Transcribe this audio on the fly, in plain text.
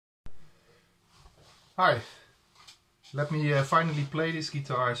Hi, let me finally play this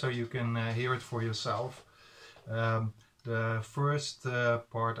guitar so you can hear it for yourself. The first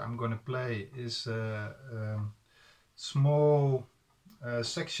part I'm gonna play is a small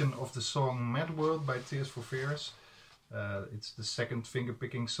section of the song Mad World by Tears for Fears. It's the second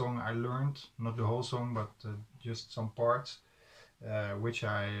finger-picking song I learned, not the whole song, but just some parts, which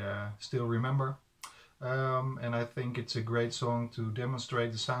I still remember. And I think it's a great song to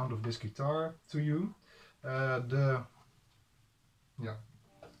demonstrate the sound of this guitar to you. The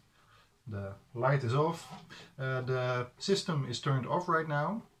light is off. The system is turned off right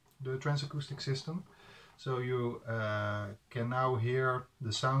now, the transacoustic system. So you can now hear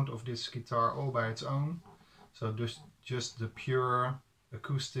the sound of this guitar all by its own. So just the pure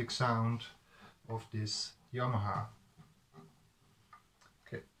acoustic sound of this Yamaha.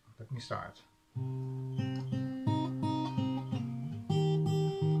 Okay, let me start.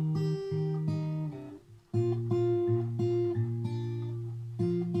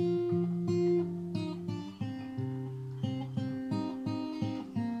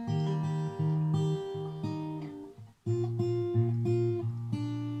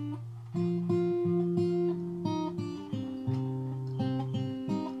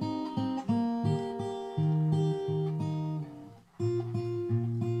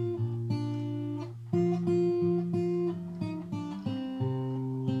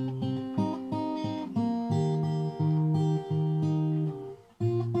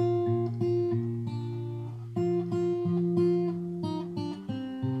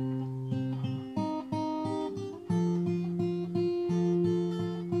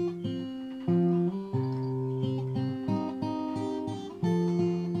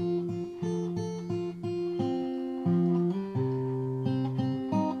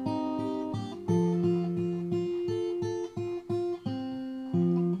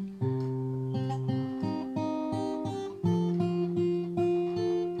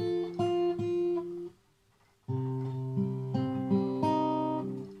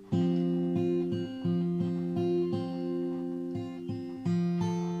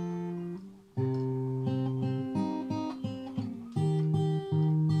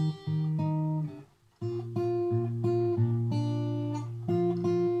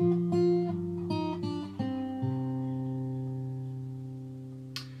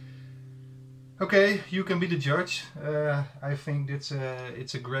 Okay, you can be the judge. I think it's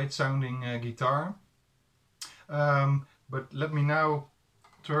a great sounding guitar. But let me now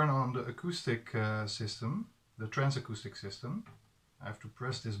turn on the acoustic system, the transacoustic system. I have to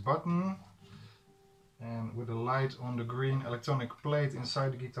press this button, and with the light on the green electronic plate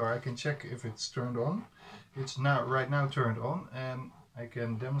inside the guitar I can check if it's turned on. It's right now turned on, and I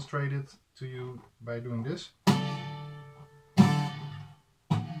can demonstrate it to you by doing this.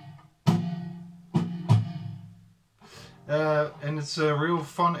 And it's a real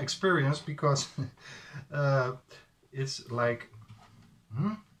fun experience because it's like,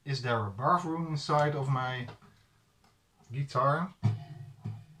 is there a bathroom inside of my guitar?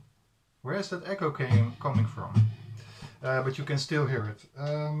 Where is that echo coming from? But you can still hear it.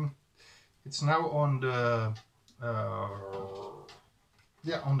 It's now on the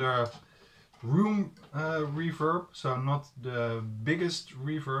room reverb, so not the biggest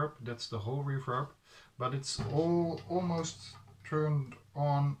reverb, that's the whole reverb, but it's almost turned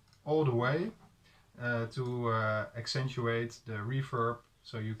on all the way to accentuate the reverb,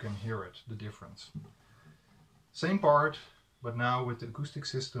 so you can hear it, the difference. Same part, but now with the acoustic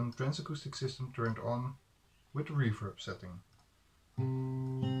system, transacoustic system turned on with the reverb setting.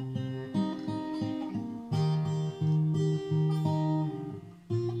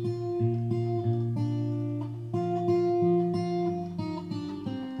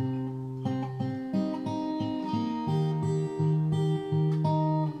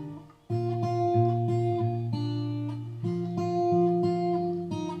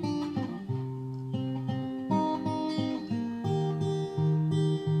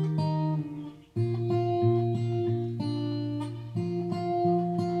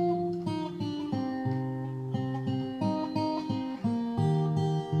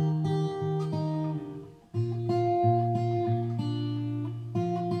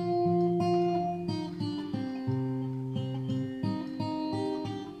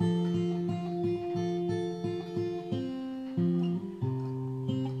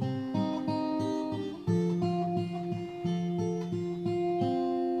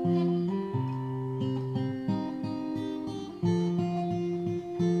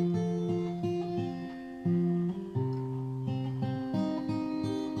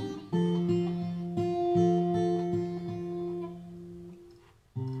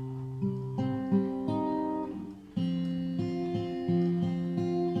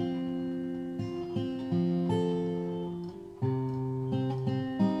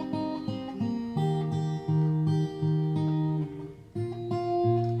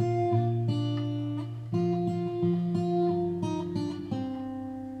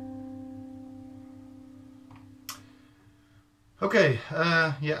 Okay,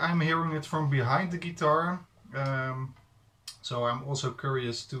 yeah, I'm hearing it from behind the guitar, so I'm also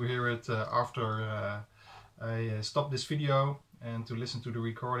curious to hear it after I stop this video and to listen to the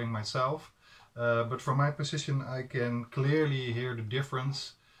recording myself. But from my position I can clearly hear the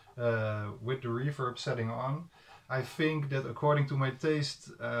difference with the reverb setting on. I think that according to my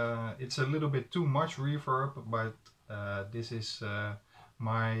taste it's a little bit too much reverb, but this is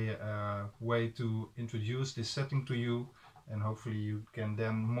my way to introduce this setting to you, and hopefully you can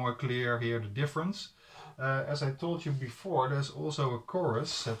then more clear hear the difference. As I told you before, there's also a chorus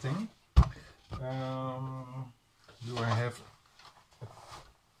setting. Do I have a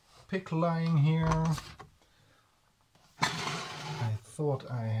pick lying here? I thought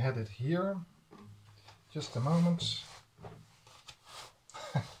I had it here. Just a moment.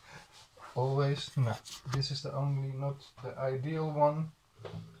 Always. No, this is the only, not the ideal one,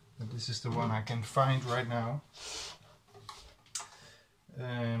 but this is the one I can find right now.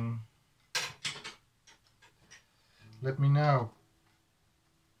 Let me now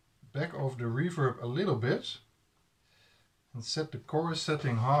back off the reverb a little bit and set the chorus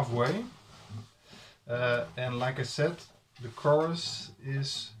setting halfway. And like I said, the chorus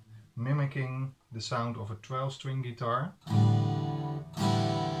is mimicking the sound of a 12-string guitar.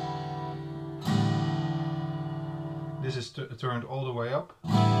 This is turned all the way up.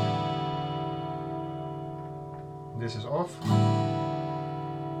 This is off.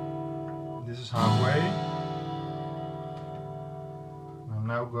 This is halfway. I'm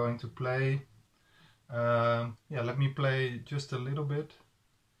now going to play. Yeah, let me play just a little bit.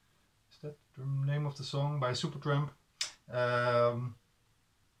 Is that the name of the song? By Supertramp.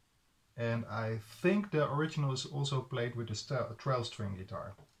 And I think the original is also played with a 12-string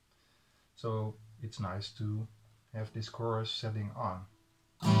guitar. So it's nice to have this chorus setting on.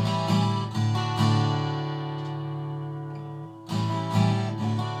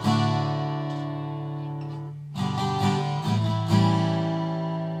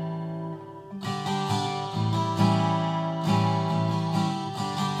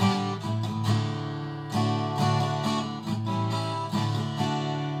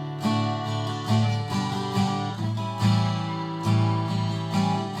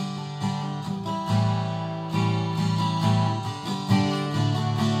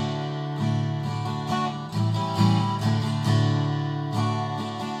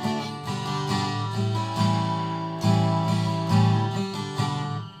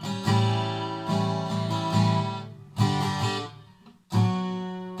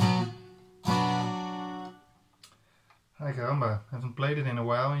 Hi caramba, haven't played it in a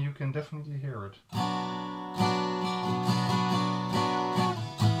while and you can definitely hear it.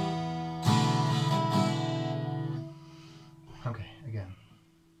 Okay, again.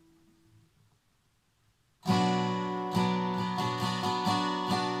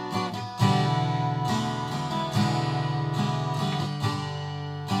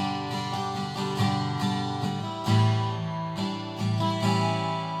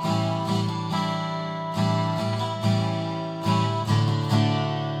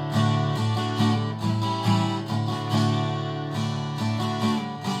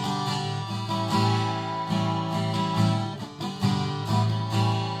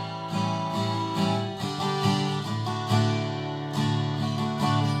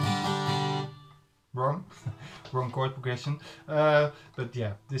 Wrong chord progression, but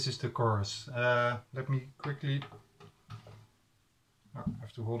yeah, this is the chorus. Let me quickly, I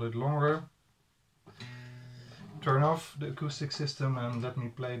have to hold it longer, turn off the acoustic system and let me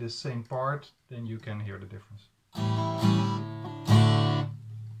play the same part, then you can hear the difference.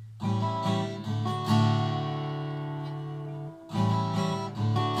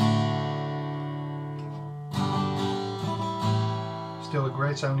 Still a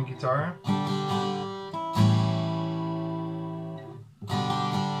great sounding guitar.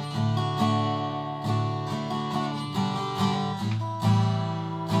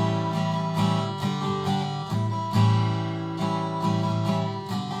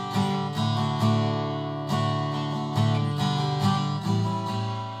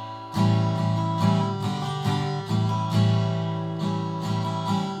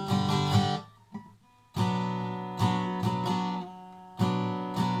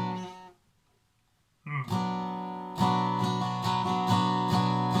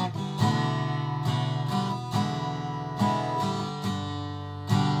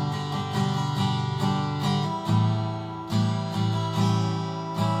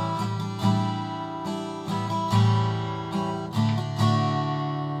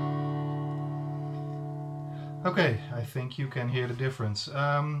 Okay, I think you can hear the difference.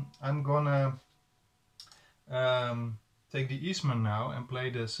 I'm gonna take the Eastman now and play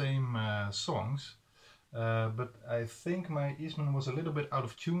the same songs, but I think my Eastman was a little bit out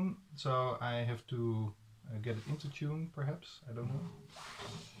of tune, so I have to get it into tune, perhaps, I don't know.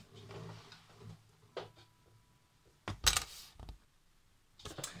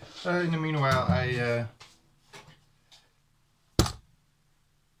 In the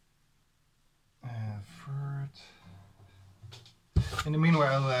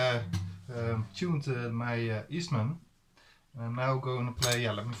meanwhile, tuned my Eastman. I'm now going to play,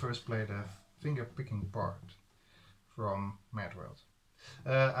 let me first play the finger picking part from Mad World.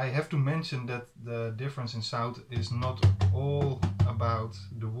 I have to mention that the difference in sound is not all about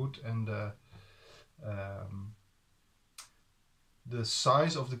the wood and the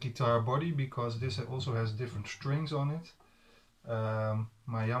size of the guitar body, because this also has different strings on it.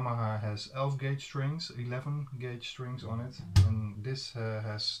 My Yamaha has 11 gauge strings on it, and this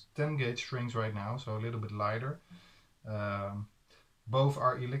has 10 gauge strings right now, so a little bit lighter. Both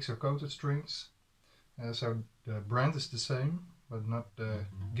are elixir coated strings, so the brand is the same, but not the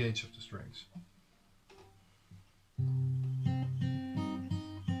gauge of the strings.